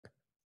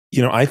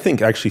I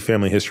think actually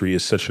family history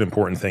is such an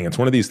important thing. It's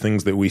one of these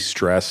things that we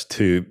stress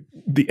to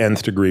the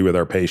nth degree with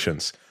our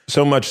patients.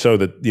 So much so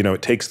that,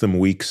 it takes them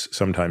weeks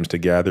sometimes to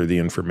gather the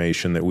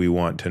information that we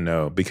want to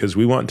know, because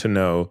we want to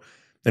know,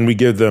 and we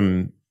give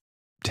them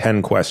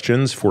 10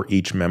 questions for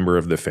each member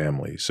of the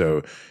family.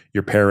 So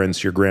your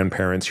parents, your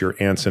grandparents, your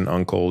aunts and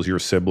uncles, your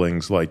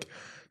siblings,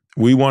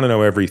 we want to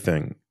know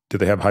everything. Do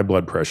they have high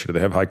blood pressure? Do they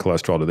have high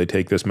cholesterol? Do they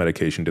take this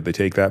medication? Did they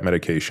take that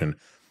medication?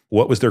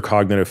 What was their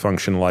cognitive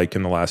function like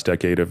in the last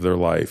decade of their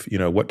life?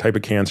 What type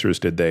of cancers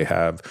did they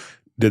have?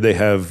 Did they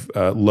have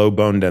low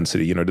bone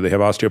density? Do they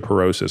have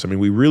osteoporosis? I mean,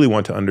 we really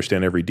want to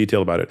understand every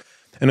detail about it.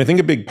 And I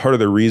think a big part of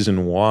the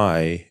reason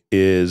why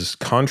is,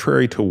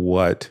 contrary to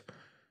what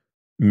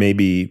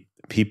maybe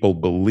people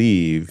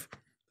believe,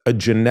 a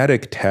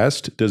genetic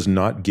test does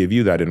not give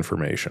you that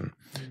information.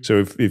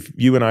 So if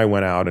you and I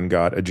went out and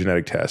got a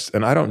genetic test,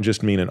 and I don't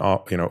just mean an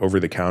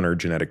over-the-counter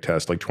genetic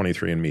test like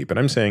 23andMe, but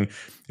I'm saying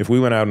if we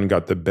went out and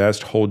got the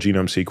best whole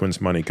genome sequence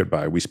money could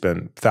buy, we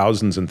spent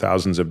thousands and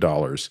thousands of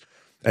dollars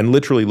and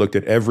literally looked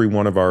at every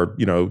one of our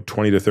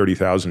 20 to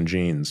 30,000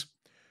 genes,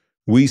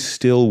 we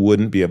still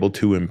wouldn't be able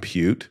to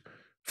impute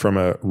from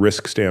a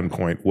risk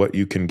standpoint what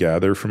you can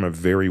gather from a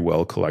very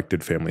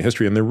well-collected family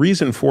history. And the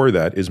reason for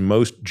that is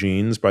most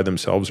genes by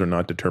themselves are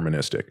not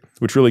deterministic,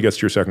 which really gets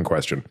to your second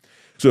question.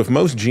 So if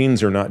most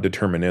genes are not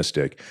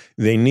deterministic,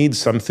 they need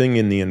something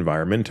in the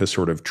environment to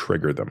sort of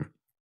trigger them.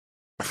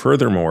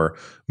 Furthermore,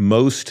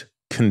 most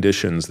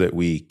conditions that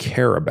we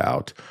care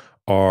about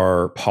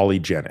are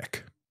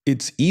polygenic.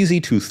 It's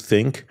easy to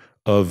think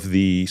of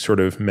the sort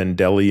of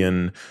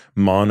Mendelian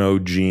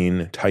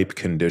monogene type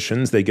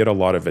conditions. They get a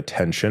lot of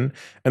attention,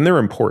 and they're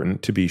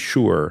important to be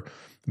sure,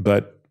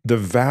 but the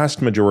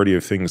vast majority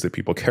of things that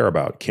people care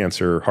about,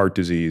 cancer, heart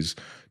disease,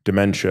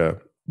 dementia,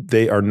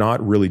 they are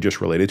not really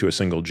just related to a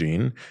single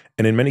gene.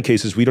 And in many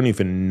cases, we don't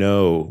even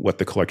know what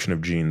the collection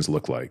of genes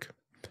look like.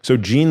 So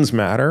genes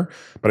matter,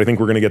 but I think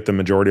we're going to get the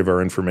majority of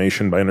our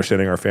information by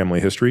understanding our family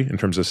history in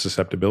terms of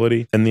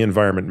susceptibility, and the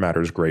environment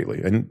matters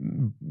greatly.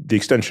 And the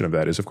extension of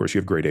that is, of course, you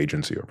have great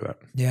agency over that.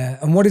 Yeah.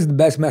 And what is the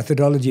best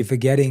methodology for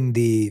getting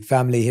the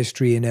family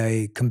history in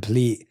a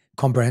complete,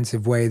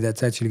 comprehensive way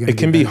that's actually going to be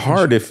It can be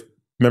hard if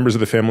members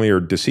of the family are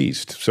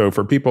deceased. So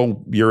for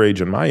people your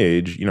age and my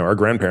age, our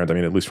grandparents,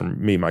 at least for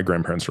me, my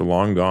grandparents are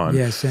long gone.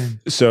 Yeah,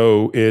 same.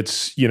 So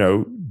it's,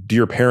 do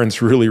your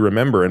parents really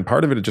remember? And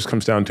part of it just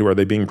comes down to, are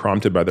they being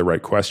prompted by the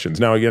right questions?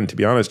 Now, again, to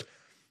be honest,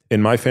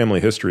 in my family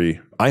history,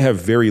 I have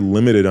very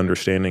limited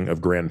understanding of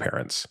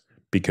grandparents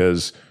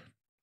because,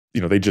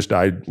 they just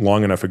died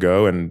long enough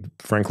ago. And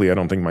frankly, I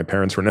don't think my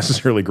parents were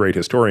necessarily great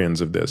historians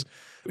of this.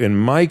 In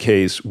my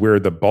case, where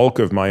the bulk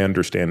of my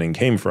understanding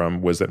came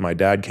from was that my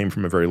dad came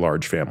from a very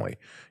large family.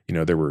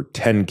 There were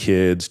 10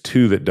 kids,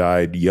 2 that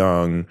died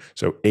young,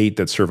 so 8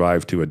 that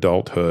survived to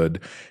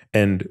adulthood.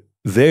 And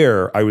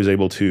there, I was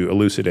able to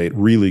elucidate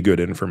really good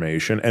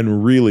information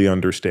and really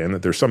understand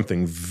that there's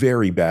something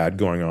very bad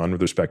going on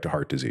with respect to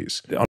heart disease.